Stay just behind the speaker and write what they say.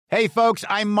Hey, folks,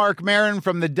 I'm Mark Maron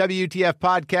from the WTF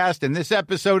Podcast, and this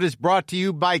episode is brought to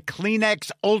you by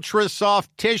Kleenex Ultra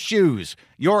Soft Tissues,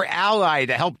 your ally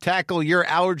to help tackle your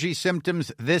allergy symptoms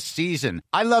this season.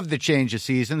 I love the change of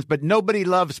seasons, but nobody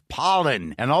loves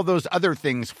pollen and all those other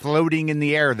things floating in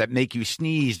the air that make you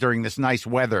sneeze during this nice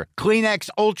weather. Kleenex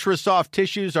Ultra Soft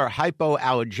Tissues are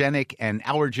hypoallergenic and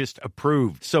allergist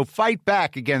approved, so fight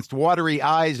back against watery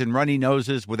eyes and runny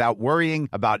noses without worrying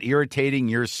about irritating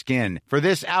your skin. For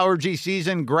this allergy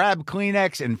season, grab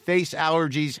Kleenex and face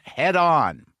allergies head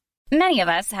on. Many of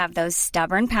us have those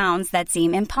stubborn pounds that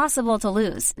seem impossible to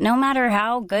lose, no matter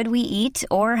how good we eat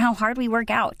or how hard we work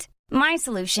out. My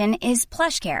solution is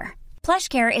PlushCare.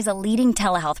 PlushCare is a leading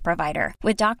telehealth provider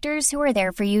with doctors who are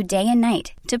there for you day and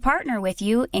night to partner with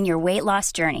you in your weight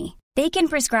loss journey. They can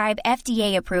prescribe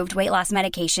FDA-approved weight loss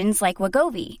medications like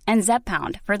Wegovy and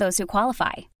Zepbound for those who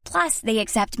qualify. Plus, they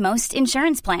accept most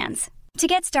insurance plans. To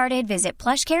get started, visit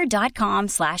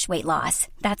plushcare.com/weightloss.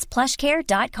 That's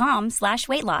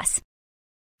plushcare.com/weightloss.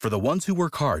 For the ones who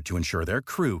work hard to ensure their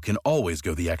crew can always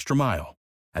go the extra mile,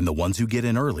 and the ones who get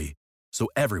in early so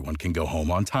everyone can go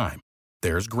home on time,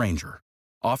 there's Grainger,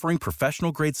 offering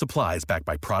professional-grade supplies backed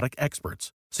by product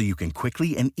experts so you can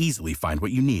quickly and easily find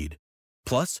what you need.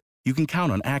 Plus, you can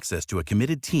count on access to a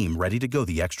committed team ready to go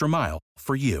the extra mile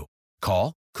for you.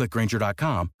 Call, click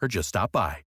Grainger.com, or just stop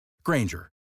by. Grainger,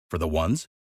 for the ones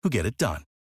who get it done.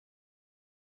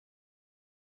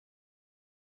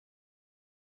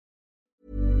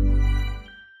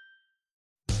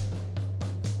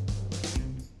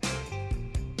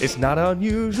 It's not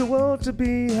unusual to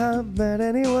be ham with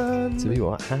anyone. To be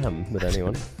what? Ham with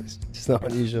anyone? It's not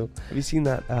unusual. Have you seen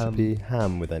that? To be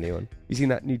ham with anyone? You seen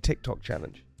that new TikTok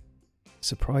challenge?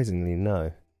 Surprisingly,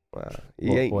 no. Wow.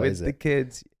 You ain't what with is the it?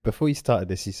 kids. Before you started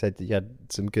this, you said that you had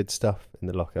some good stuff in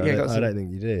the locker. Yeah, I don't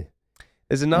think you do.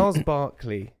 There's a Niles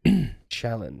Barkley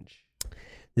challenge.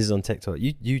 This is on TikTok.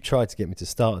 You tried to get me to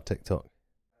start a TikTok.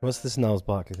 What's this Niles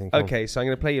Barkley thing called? Okay, so I'm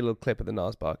going to play you a little clip of the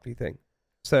Niles Barkley thing.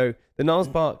 So the Niles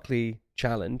Barkley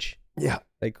challenge, Yeah.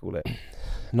 they call it.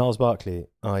 Niles Barkley,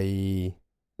 i.e.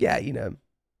 Yeah, you know.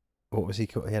 What was he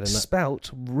called? He had a... Spelt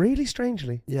really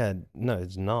strangely. Yeah, no,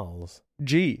 it's Niles.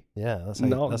 G. Yeah, that's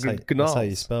how, that's how you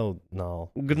Gnarls. spell Niles.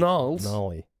 Gnarls.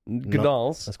 Gnarly.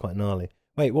 Gnarls. That's quite gnarly.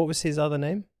 Wait, what was his other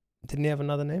name? Didn't he have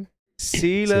another name?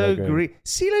 CeeLo Green.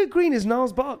 CeeLo Green is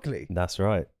Niles Barkley. That's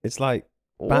right. It's like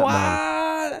Batman.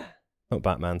 What? Not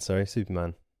Batman, sorry,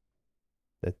 Superman.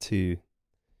 They're two.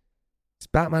 It's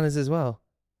Batman is as well.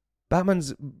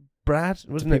 Batman's Brad,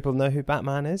 wasn't Do it? people know who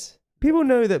Batman is? People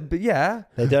know that, but yeah.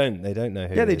 They don't know who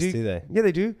Yeah, they it is, do. they? Yeah,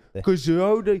 they do. Because I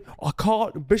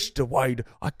can't, Mr. Wade,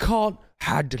 I can't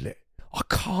handle it. I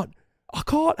can't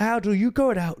handle you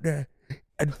going out there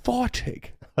and fighting.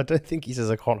 I don't think he says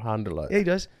I can't handle it. Yeah, he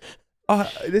does.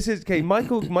 This is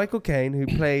Michael Caine, who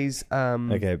plays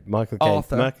Okay, Michael Caine.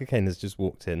 Arthur. Michael Caine has just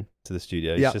walked in to the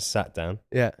studio. He's just sat down.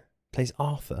 Yeah. Plays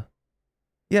Arthur.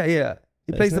 Yeah.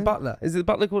 He plays the Isn't it? butler. Is it the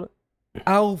butler called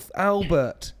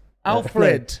Albert?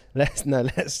 Alfred. Let's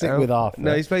stick with Arthur.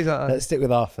 No, he plays Arthur. Let's stick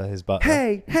with Arthur, his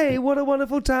butler. Hey, what a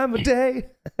wonderful time of day.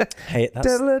 Hey, that's...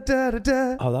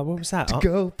 Da-da-da-da-da. Oh, what was that? To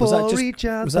go was that for just, each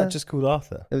other. Was that just called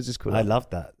Arthur? It was just called I Arthur. loved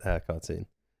that cartoon.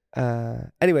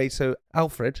 Anyway, so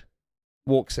Alfred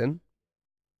walks in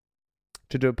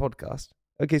to do a podcast.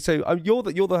 Okay, so you're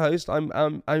the host.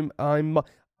 Am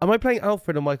I playing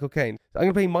Alfred or Michael Caine? I'm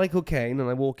gonna play Michael Caine, and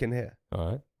I walk in here.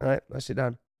 All right, I sit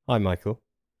down. Hi, Michael.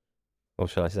 Or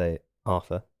shall I say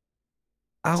Arthur?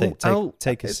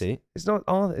 Take a seat. It's not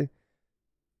Arthur.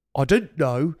 I didn't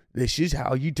know this is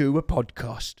how you do a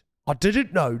podcast. I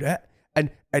didn't know that,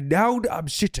 and now that I'm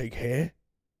sitting here,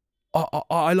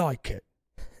 I like it.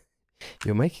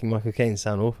 You're making Michael Caine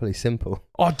sound awfully simple.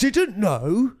 I didn't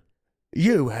know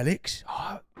you, Alex.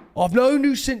 I've known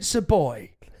you since a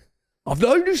boy.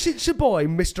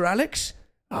 Mr. Alex,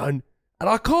 and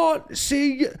I can't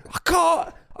see you.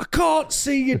 I can't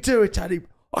see you do it anymore.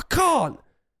 I can't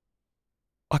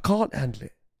handle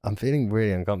it. I'm feeling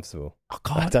really uncomfortable.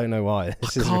 I don't know why. I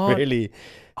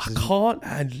can't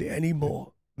handle it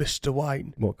anymore, Mr.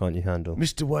 Wayne. What can't you handle?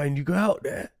 Mr. Wayne, you go out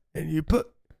there and you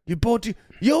put your body.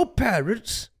 Your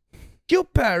parents,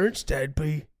 they'd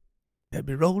be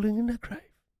rolling in their grave.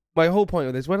 My whole point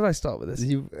with this, where did I start with this?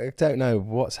 I don't know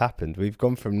what's happened. We've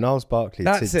gone from Niles Barkley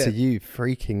to you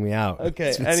freaking me out. Okay,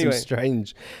 It's with anyway. some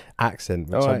strange accent,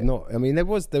 which All right. I'm not. I mean, there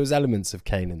was Elements of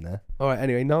Caine in there. All right,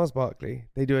 anyway, Niles Barkley.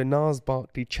 They do a Niles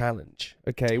Barkley challenge,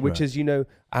 okay, which Right. is,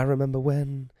 I remember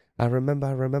when I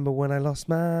lost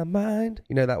my mind.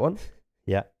 You know that one?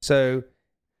 Yeah. So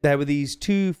there were these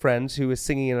two friends who were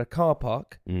singing in a car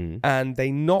park, and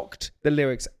they knocked the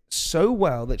lyrics so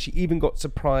well that she even got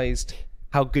surprised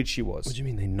how good she was. What do you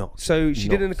mean they knocked? So she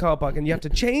did it in the car park, and you have to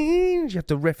change, you have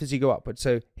to riff as you go upward.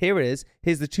 So here it is.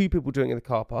 Here's the two people doing it in the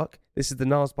car park. This is the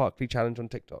Gnarls Barkley challenge on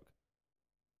TikTok.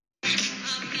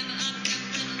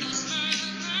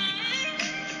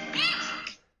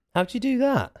 How'd you do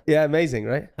that? Yeah, amazing,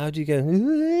 right? How'd you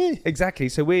go? Exactly.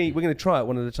 So we're going to try it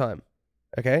one at a time.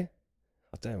 Okay?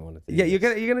 I don't want to do Yeah, this.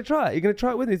 you're gonna try it. You're gonna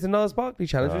try it with me. It's the Gnarls Barkley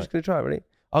challenge. Right. We're just gonna try it. Ready?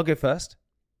 I'll go first.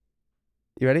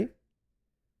 You ready?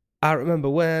 I remember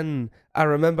when. I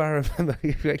remember.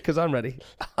 Because I'm ready.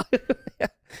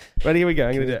 Ready? Here we go.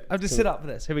 I'm gonna do it. I have to sit up for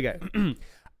this. Here we go.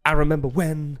 I remember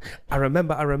when. I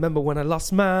remember when I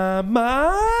lost my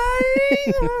mind.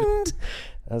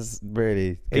 That's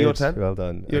really good. Your turn. Well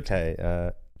done. Okay.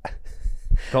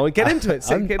 Go on, get into it.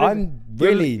 I'm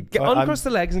really... Get uncross the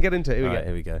legs and get into it. Here we go.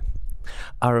 Here we go.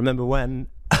 I remember when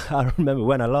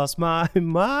I lost my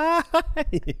mind.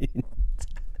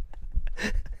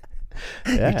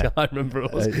 Yeah. I remember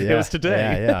it was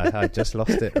today. Yeah, I just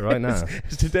lost it right now.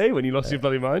 It's today when you lost your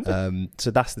bloody mind.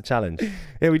 So that's the challenge.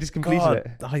 Yeah, we just completed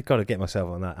it. I got to get myself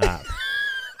on that app.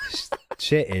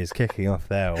 Shit is kicking off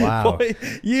there. Wow. Boy,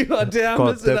 you are damn.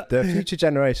 God, the future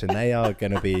generation, they are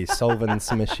going to be solving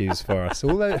some issues for us.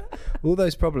 All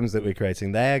those problems that we're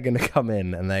creating, they are going to come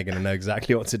in and they're going to know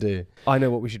exactly what to do. I know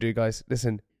what we should do, guys.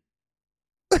 Listen.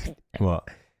 What?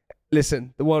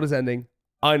 Listen, the world is ending.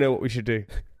 I know what we should do.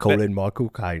 Call in Michael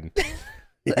Caine.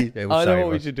 I know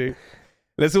what we should do.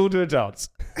 Let's all do a dance.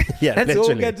 Yeah, let's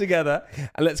literally. all get together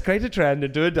and let's create a trend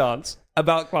and do a dance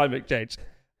about climate change.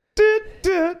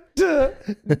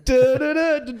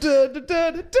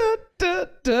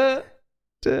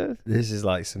 This is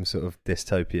like some sort of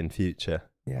dystopian future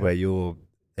where you're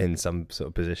in some sort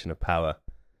of position of power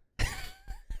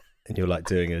and you're like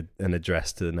doing an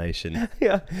address to the nation.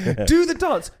 Yeah. Do the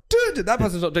dance. That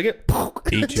person's not doing it.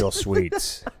 Eat your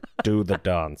sweets. Do the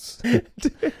dance.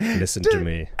 Listen to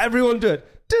me. Everyone do it.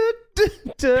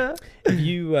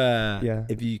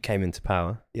 If you came into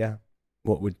power,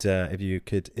 what would if you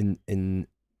could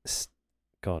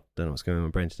God, don't know what's going on in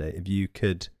my brain today. If you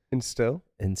could install,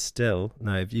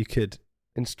 if you could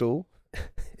install,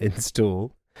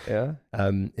 yeah.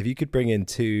 If you could bring in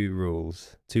two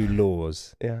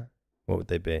laws, yeah, what would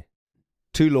they be?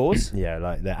 2 laws? Yeah,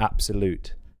 like they're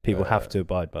absolute. People have to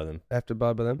abide by them. They have to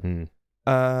abide by them.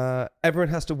 Everyone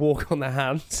has to walk on their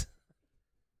hands.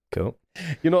 Cool.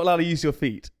 You're not allowed to use your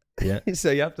feet. Yeah.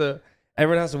 So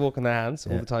everyone has to walk on their hands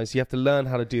all the time. So you have to learn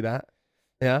how to do that.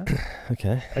 Yeah.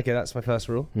 Okay, that's my first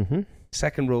rule. Mm-hmm.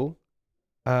 Second rule,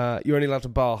 you're only allowed to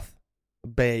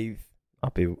bathe. I'll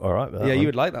be all right with that. Yeah, one. you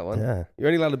would like that one. Yeah. You're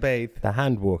only allowed to bathe. The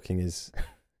hand walking is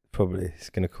probably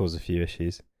going to cause a few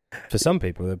issues. For some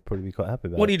people, they'll probably be quite happy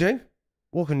about it. What are you doing?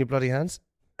 Walk on your bloody hands.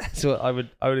 So I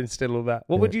would instill all that.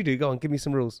 What would you do? Go on, give me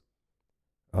some rules.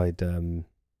 I'd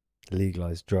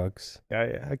legalize drugs.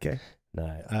 Yeah, okay.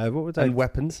 No, what would I? And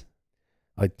weapons.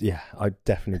 I'd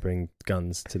definitely bring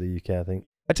guns to the UK. I think.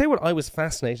 I tell you what, I was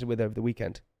fascinated with over the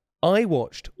weekend. I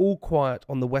watched All Quiet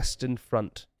on the Western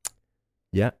Front.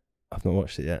 Yeah, I've not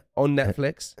watched it yet. On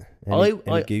Netflix.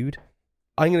 Any good?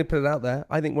 I'm going to put it out there.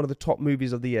 I think one of the top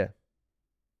movies of the year.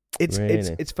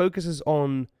 It focuses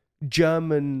on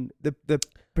German, the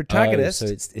protagonist. So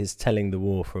it's telling the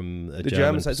war from the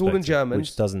German side. It's all in German,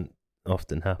 which doesn't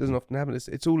often happen.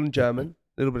 It's all in German.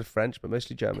 A little bit of French, but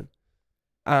mostly German.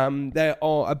 There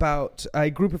are about a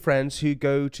group of friends who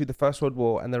go to the First World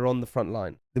War and they're on the front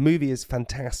line. The movie is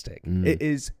fantastic. It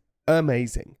is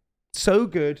amazing. So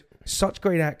good. Such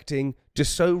great acting.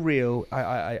 Just so real.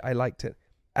 I liked it.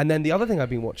 And then the other thing I've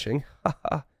been watching,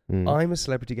 I'm a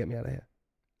Celebrity, Get Me Out of Here.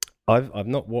 I've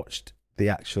not watched the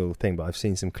actual thing, but I've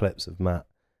seen some clips of Matt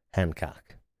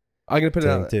Hancock. I'm going to put it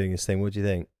out doing his thing. What do you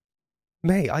think?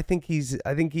 Mate, I think he's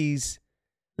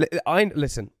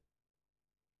listen.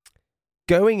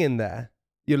 Going in there,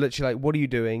 you're literally like, what are you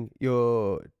doing?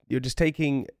 You're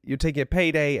taking a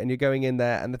payday and you're going in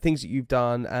there and the things that you've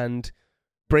done and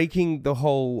breaking the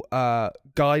whole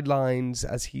guidelines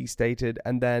as he stated,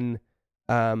 and then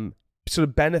sort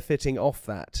of benefiting off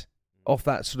that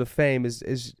sort of fame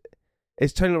is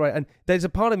totally right. And there's a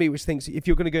part of me which thinks if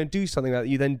you're going to go and do something like that,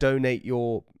 you then donate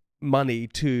your money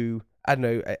to, I don't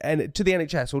know, and to the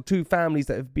NHS or to families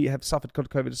that have suffered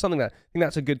COVID or something like that. I think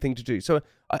that's a good thing to do. So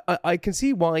I can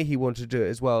see why he wanted to do it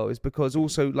as well, is because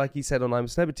also, like he said on I'm a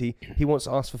Celebrity, he wants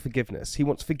to ask for forgiveness. He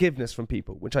wants forgiveness from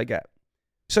people, which I get.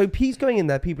 So he's going in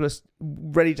there, people are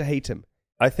ready to hate him.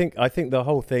 I think the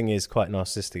whole thing is quite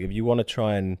narcissistic. If you want to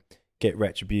try and get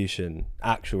retribution,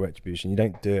 actual retribution, you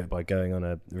don't do it by going on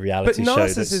a reality show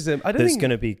narcissism, that's going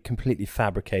to be completely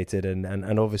fabricated,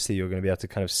 and obviously you're going to be able to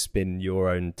kind of spin your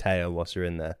own tale whilst you're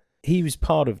in there. He was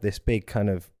part of this big kind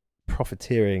of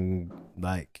profiteering,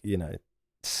 like, you know,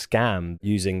 scam,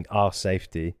 using our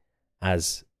safety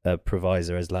as a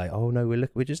provisor, as like, oh no,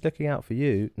 we're just looking out for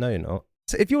you. No, you're not.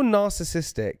 So if you're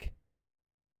narcissistic,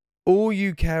 all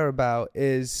you care about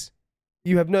is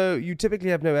you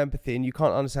typically have no empathy, and you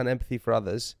can't understand empathy for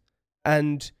others,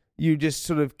 and you just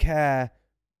sort of care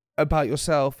about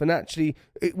yourself. And actually,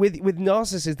 with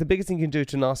narcissists, the biggest thing you can do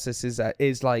to narcissists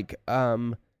is like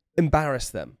embarrass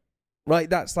them, right?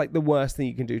 That's like the worst thing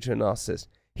you can do to a narcissist.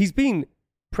 He's been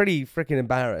pretty freaking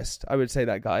embarrassed, I would say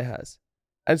that guy has.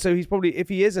 And so he's probably, if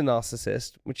he is a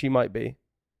narcissist, which he might be,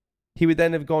 he would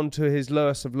then have gone to his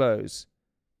lowest of lows.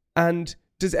 And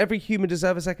does every human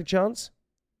deserve a second chance?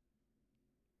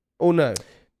 Or no?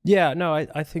 Yeah, no,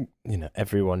 I think, you know,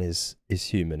 everyone is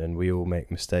human, and we all make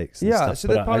mistakes. And yeah, stuff, so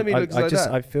that part of me looks like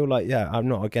that. I feel like, yeah, I'm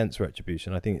not against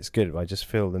retribution. I think it's good. I just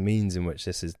feel the means in which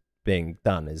this is being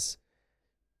done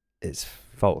it's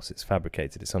false. It's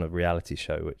fabricated. It's on a reality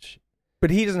show, which. But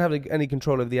he doesn't have any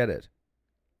control of the edit.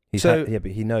 But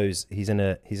he knows he's in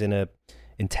a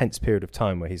intense period of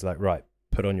time where he's like, right,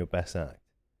 put on your best act.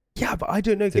 Yeah, but I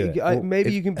don't know.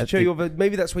 Maybe you can show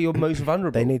maybe that's where you're most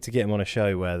vulnerable. They need to get him on a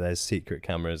show where there's secret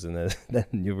cameras, and then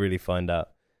you'll really find out.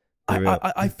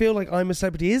 I feel like I'm a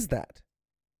Celebrity is that.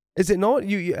 Is it not?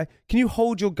 You can you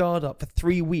hold your guard up for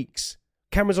 3 weeks?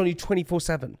 Cameras on you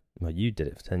 24/7. Well, you did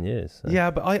it for 10 years. So.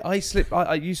 Yeah, but I slipped.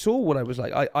 You saw what I was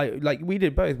like. I like we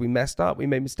did both. We messed up. We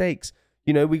made mistakes.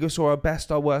 You know, we saw our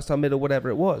best, our worst, our middle, whatever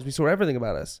it was. We saw everything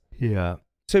about us. Yeah.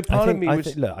 So part of me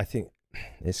was... I think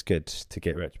it's good to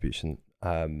get retribution.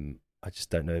 I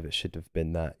just don't know if it should have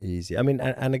been that easy. I mean,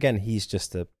 and again, he's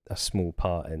just a small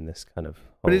part in this kind of...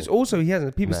 But it's also, he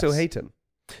hasn't... People still hate him.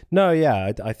 No,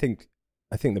 yeah. I think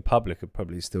the public are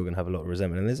probably still going to have a lot of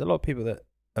resentment. And there's a lot of people that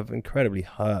are incredibly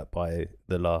hurt by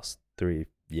the last 3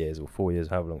 years or 4 years,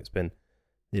 however long it's been.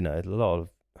 You know, a lot of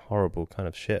horrible kind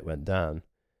of shit went down.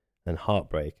 And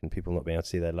heartbreak, and people not being able to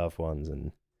see their loved ones,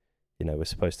 and you know, we're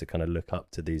supposed to kind of look up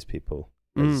to these people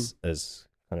as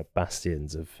kind of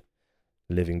bastions of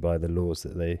living by the laws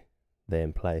that they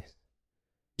in place.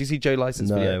 Do you see Joe Lyson's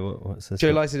video? No, what's this?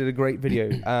 Joe Lyson did a great video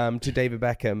to David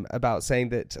Beckham about saying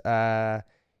that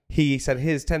he said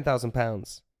here's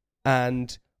 £10,000,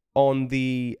 and on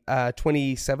the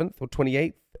 27th or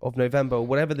 28th of November, or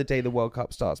whatever the day the World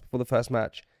Cup starts before the first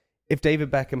match, if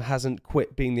David Beckham hasn't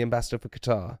quit being the ambassador for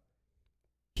Qatar,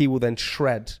 he will then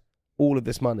shred all of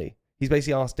this money. He's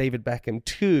basically asked David Beckham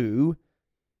to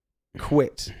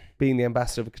quit being the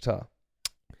ambassador for Qatar.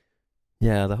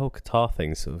 Yeah, the whole Qatar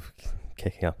thing's sort of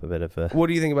kicking up a bit of a... What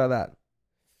do you think about that?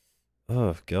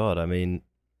 Oh, God, I mean...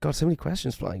 God, so many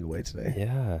questions flying away today.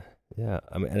 Yeah.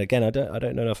 I mean, and again, I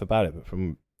don't know enough about it, but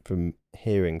from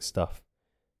hearing stuff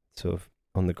sort of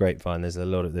on the grapevine, there's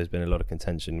been a lot of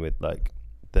contention with, like,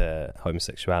 the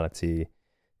homosexuality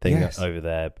thing over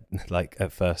there. Like,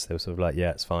 at first they were sort of like,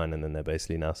 yeah, it's fine, and then they're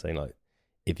basically now saying, like,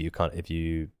 if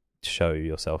you show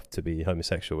yourself to be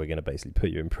homosexual, we're going to basically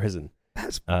put you in prison.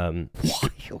 That's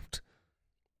wild.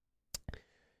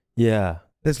 Yeah,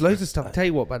 there's loads of stuff. I tell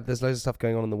you what, man, there's loads of stuff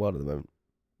going on in the world at the moment.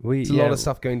 There's a lot of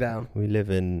stuff going down. We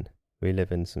live in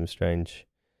some strange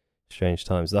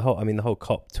times. The whole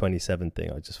COP27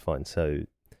 thing I just find so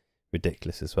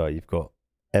ridiculous as well. You've got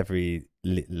every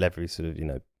sort of, you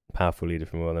know, powerful leader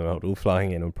from around the world all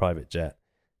flying in on private jet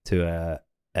to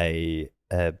a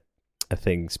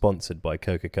thing sponsored by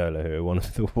Coca-Cola, who are one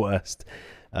of the worst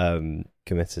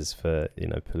committers for, you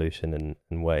know, pollution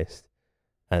and waste,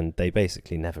 and they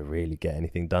basically never really get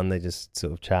anything done. They just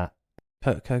sort of chat.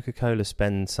 Coca-Cola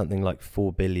spends something like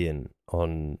 $4 billion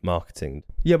on marketing.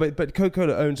 Yeah, but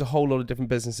Coca-Cola owns a whole lot of different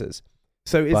businesses.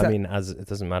 So I mean, as it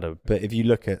doesn't matter. But if you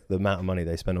look at the amount of money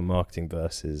they spend on marketing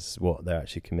versus what they're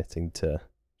actually committing to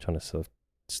trying to sort of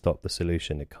stop the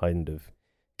solution, it kind of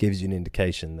gives you an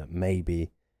indication that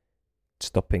maybe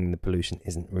stopping the pollution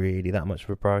isn't really that much of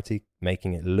a priority.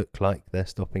 Making it look like they're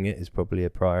stopping it is probably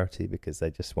a priority because they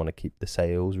just want to keep the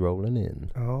sales rolling in.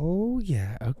 Oh,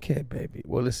 yeah. Okay, baby.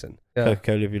 Well, listen.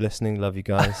 Coca-Cola, if you're listening, love you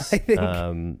guys. I think,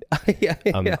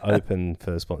 I'm open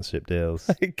for sponsorship deals.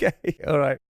 Okay, all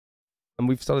right. And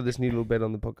we've started this new little bit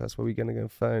on the podcast where we're going to go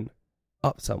phone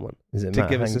up someone. Is it to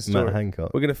give us a story. Matt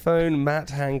Hancock? We're going to phone Matt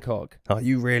Hancock. Are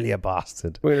you really a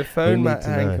bastard? We're going to phone Matt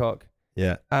Hancock.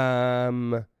 Yeah.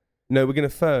 No, we're going to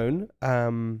phone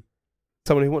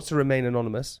someone who wants to remain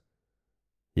anonymous.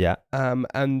 Yeah.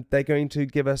 And they're going to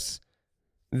give us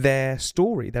their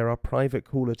story. They're our private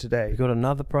caller today. We got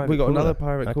another private We got caller? another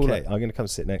private caller. Okay, I'm going to come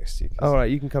sit next to you. All right,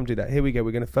 you can come do that. Here we go.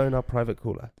 We're going to phone our private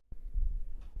caller.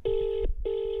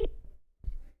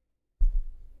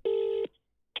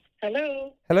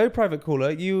 Hello. Hello, private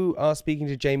caller. You are speaking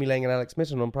to Jamie Lang and Alex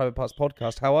Mitten on Private Parts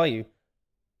Podcast. How are you?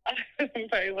 I'm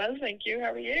very well, thank you.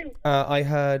 How are you? I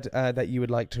heard that you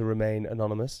would like to remain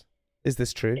anonymous. Is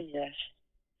this true? Yes.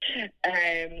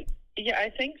 Yeah,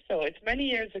 I think so. It's many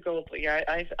years ago, but yeah,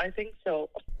 I think so.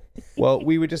 Well,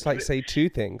 we would just like to say two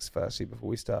things, firstly, before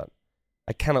we start.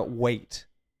 I cannot wait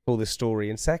for this story.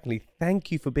 And secondly,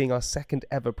 thank you for being our second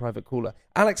ever private caller.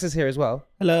 Alex is here as well.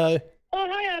 Hello. Oh,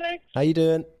 hi, Alex. How you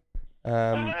doing?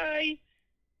 Hi.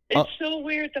 It's so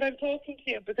weird that I'm talking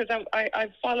to you because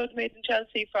I've followed Made in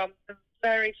Chelsea from the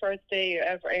very first day it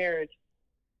ever aired.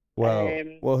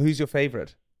 Well, who's your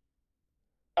favourite?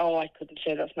 Oh, I couldn't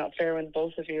say that's not fair when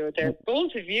both of you are there.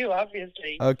 Both of you,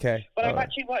 obviously. Okay. But I'm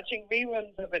actually watching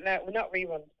reruns of it now. Well, not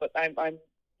reruns, but I'm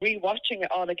rewatching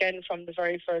it all again from the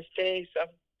very first day. So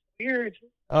weird.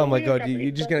 Oh my God!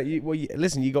 You're just gonna.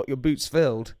 Listen. You got your boots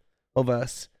filled of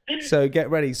us. So get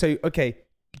ready. So okay,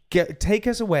 take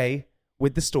us away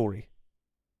with the story.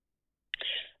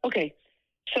 Okay,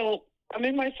 so I'm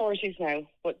in my 40s now,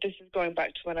 but this is going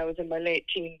back to when I was in my late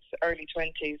teens, early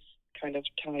 20s kind of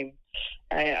time.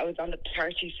 I was on the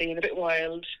party scene, a bit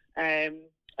wild, a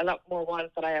lot more wild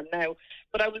than I am now.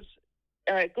 But I was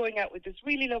going out with this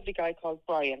really lovely guy called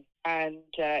Brian, and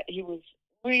he was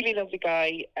a really lovely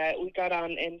guy. We got on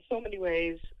in so many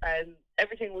ways, and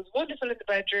everything was wonderful in the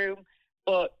bedroom,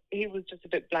 but he was just a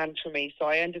bit bland for me, so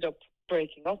I ended up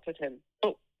breaking up with him.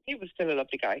 But he was still a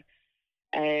lovely guy.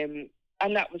 And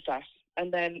that was that.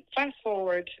 And then fast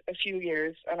forward a few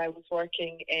years, and I was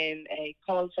working in a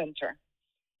call centre,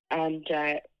 and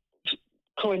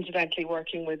coincidentally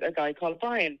working with a guy called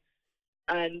Brian.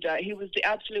 And he was the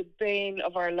absolute bane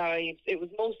of our lives. It was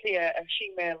mostly a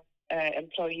female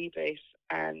employee base,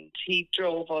 and he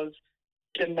drove us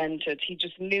demented. He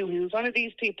just knew. He was one of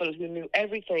these people who knew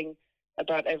everything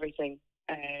about everything.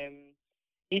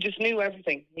 He just knew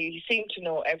everything. He seemed to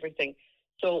know everything.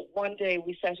 So one day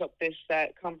we set up this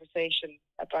conversation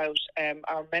about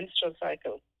our menstrual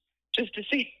cycle, just to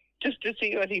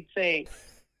see what he'd say.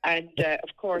 And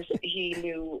of course, he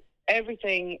knew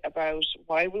everything about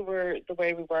why we were the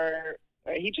way we were.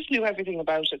 He just knew everything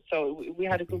about it. So we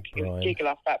had a good giggle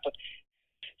off that. But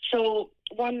so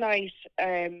one night,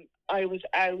 I was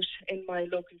out in my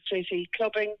local city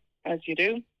clubbing, as you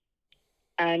do,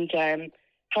 and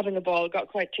having a ball, got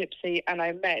quite tipsy, and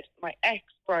I met my ex,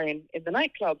 Brian, in the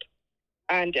nightclub.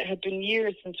 And it had been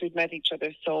years since we'd met each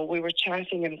other, so we were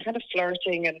chatting and kind of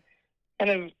flirting, and kind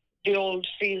of the old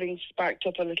feelings sparked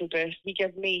up a little bit. He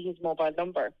gave me his mobile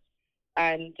number,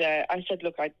 and I said,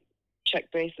 look, I'd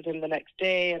check base with him the next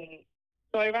day. And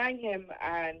so I rang him,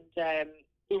 and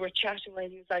we were chatting, and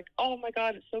he was like, oh my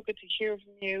God, it's so good to hear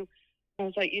from you. I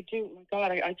was like, you do? Oh my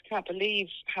God, I can't believe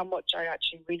how much I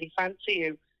actually really fancy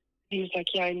you. He was like,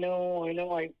 yeah, I know,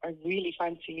 I really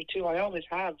fancy you too. I always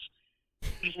have. I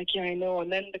was like, yeah, I know. And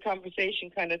then the conversation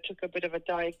kind of took a bit of a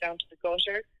dive down to the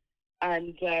gutter.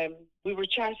 And we were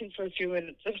chatting for a few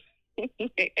minutes.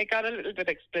 It got a little bit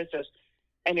explicit.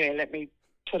 Anyway, let me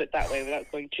put it that way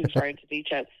without going too far into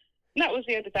detail. And that was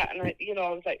the end of that. And I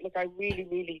was like, look, I really,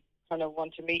 really kind of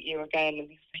want to meet you again. And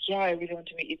he was like, yeah, I really want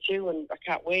to meet you too. And I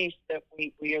can't wait that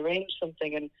we arrange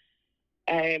something. And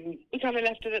we kind of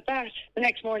left it at that. The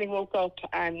next morning woke up,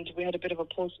 and we had a bit of a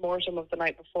post-mortem of the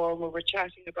night before, and we were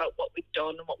chatting about what we'd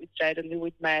done and what we'd said and who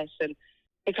we'd met, and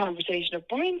the conversation of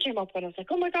Brian came up, and I was like,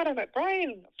 oh my God, I met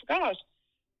Brian, I forgot.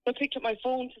 So I picked up my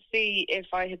phone to see if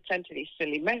I had sent any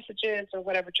silly messages or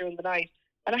whatever during the night,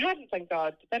 and I hadn't, thank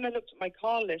God. But then I looked at my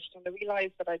call list, and I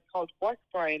realised that I'd called work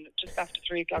Brian just after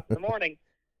 3 o'clock in the morning.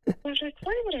 I was like,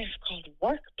 why would I have called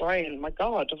work Brian? My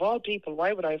God, of all people,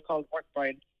 why would I have called work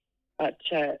Brian at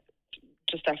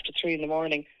just after 3 in the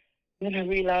morning? And then I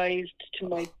realised to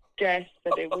my death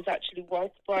that it was actually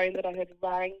work Brian that I had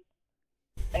rang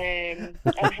and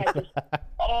had this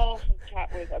awful chat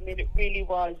with. I mean, it really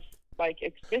was like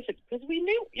explicit, because we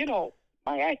knew,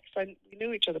 my ex, and we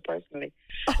knew each other personally.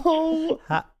 Oh,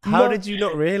 how did you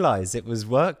not realise it was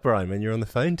work, Brian, when you're on the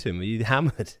phone to him? Were you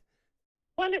hammered?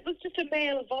 Well, it was just a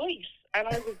male voice, and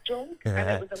I was drunk, and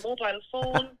it was a mobile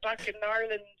phone back in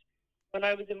Ireland. When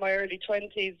I was in my early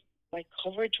 20s, my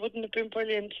coverage wouldn't have been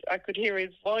brilliant. I could hear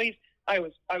his voice.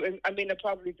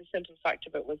 Probably the simple fact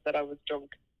of it was that I was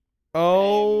drunk.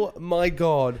 Oh my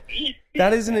God.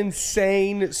 That is an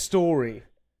insane story.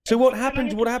 So what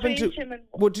happened?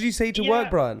 What did you say to work,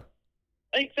 Brian?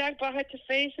 Exactly. I had to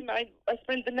face him. I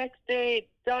spent the next day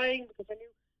dying because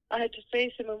I had to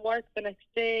face him in work the next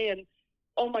day, and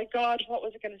oh my God, what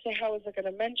was I going to say? How was I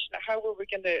going to mention it? How were we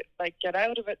going to get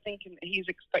out of it? Thinking he's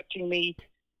expecting me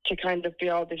to kind of be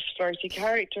all this flirty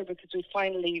character because we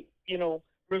finally,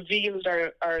 revealed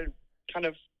our kind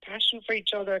of passion for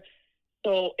each other.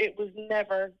 So it was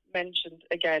never mentioned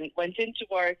again. Went into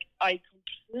work. I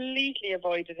completely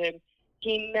avoided him.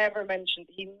 He never mentioned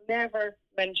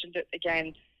it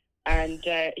again. And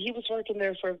he was working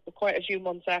there for quite a few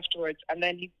months afterwards. And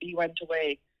then he went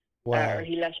away. Wow. Or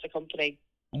he left the company.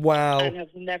 Wow. And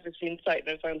have never seen sight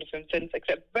nor sound of him since,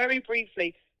 except very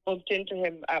briefly bumped into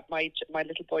him at my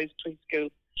little boy's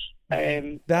preschool.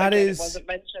 That is... It wasn't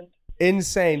mentioned.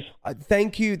 Insane.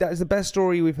 Thank you. That is the best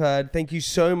story we've heard. Thank you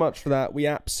so much for that. We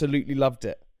absolutely loved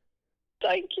it.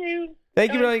 Thank you.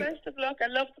 Thank you, Billy. Best of luck. I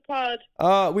love the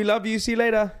pod. We love you. See you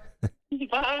later.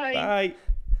 Bye. Bye.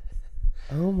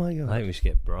 Oh my God. I think we should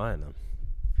get Brian on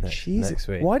next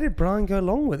week. Why did Brian go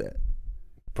along with it?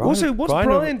 What's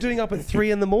Brian doing up at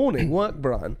 3 a.m? Work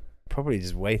Brian? Probably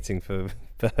just waiting for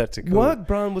her to call. Work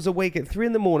Brian was awake at 3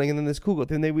 a.m, and then this call got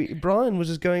through. Brian was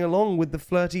just going along with the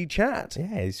flirty chat.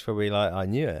 Yeah, he's probably like, I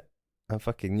knew it. I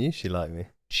fucking knew she liked me.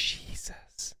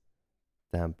 Jesus.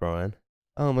 Damn, Brian.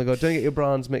 Oh my God, don't get your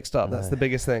Brians mixed up. That's the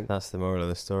biggest thing. That's the moral of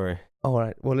the story. All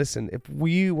right, well listen, if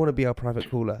you want to be our private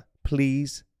caller,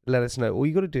 please let us know. All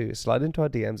you got to do is slide into our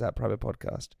DMs at Private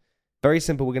Podcast. Very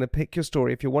simple. We're going to pick your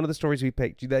story. If you're one of the stories we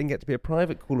picked, you then get to be a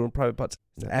private caller on Private Podcast.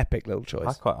 It's an epic little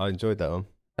choice. I enjoyed that one.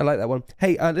 I like that one.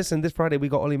 Hey, listen, this Friday we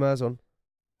got Ollie Murs on.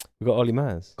 We got Ollie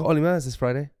Murs. Got Ollie Murs this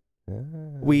Friday. Ah.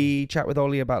 We chat with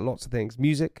Ollie about lots of things.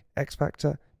 Music, X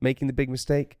Factor, Making the Big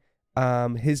Mistake,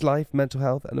 his life, mental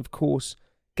health, and of course,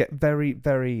 get very,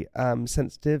 very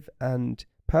sensitive and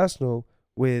personal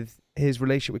with his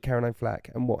relationship with Caroline Flack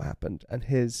and what happened and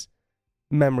his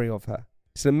memory of her.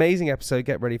 It's an amazing episode.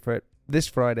 Get ready for it this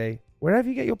Friday, wherever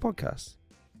you get your podcasts.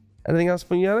 Anything else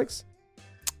from you, Alex?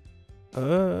 I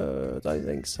don't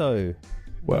think so.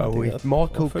 Well, if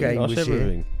Michael Caine was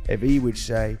here, if he would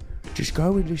say, just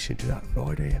go and listen to that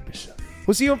Friday episode.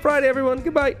 We'll see you on Friday, everyone.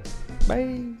 Goodbye.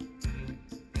 Bye.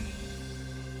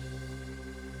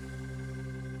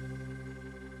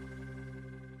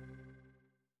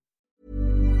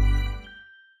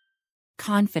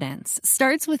 Confidence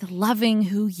starts with loving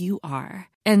who you are.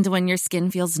 And when your skin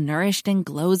feels nourished and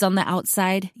glows on the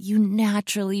outside, you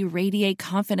naturally radiate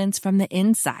confidence from the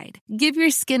inside. Give your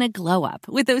skin a glow up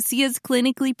with Osea's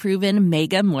clinically proven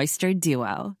Mega Moisture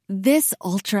Duo. This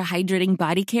ultra-hydrating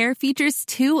body care features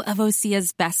 2 of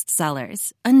Osea's best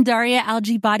sellers, Undaria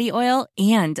Algae Body Oil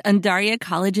and Undaria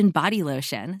Collagen Body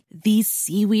Lotion. These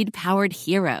seaweed-powered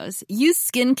heroes use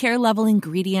skincare-level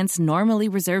ingredients normally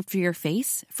reserved for your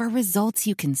face for results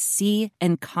you can see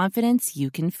and confidence you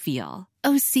can feel.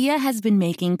 Osea has been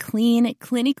making clean,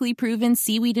 clinically proven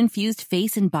seaweed-infused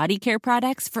face and body care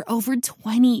products for over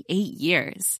 28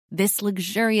 years. This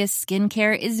luxurious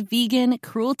skincare is vegan,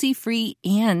 cruelty-free,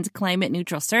 and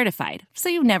climate-neutral certified, so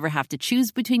you never have to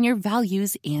choose between your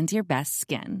values and your best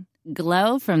skin.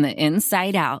 Glow from the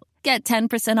inside out. Get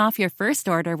 10% off your first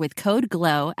order with code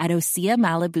GLOW at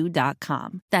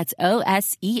OseaMalibu.com. That's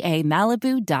OSEA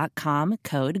Malibu.com,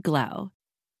 code GLOW.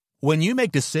 When you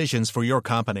make decisions for your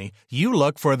company, you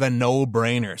look for the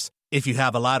no-brainers. If you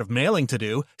have a lot of mailing to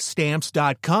do,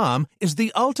 Stamps.com is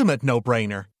the ultimate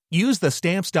no-brainer. Use the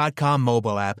Stamps.com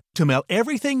mobile app to mail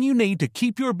everything you need to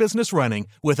keep your business running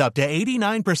with up to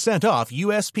 89% off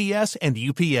USPS and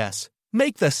UPS.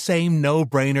 Make the same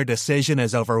no-brainer decision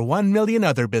as over 1 million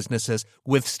other businesses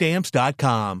with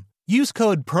Stamps.com. Use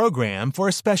code PROGRAM for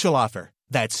a special offer.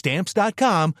 That's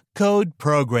Stamps.com, code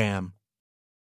PROGRAM.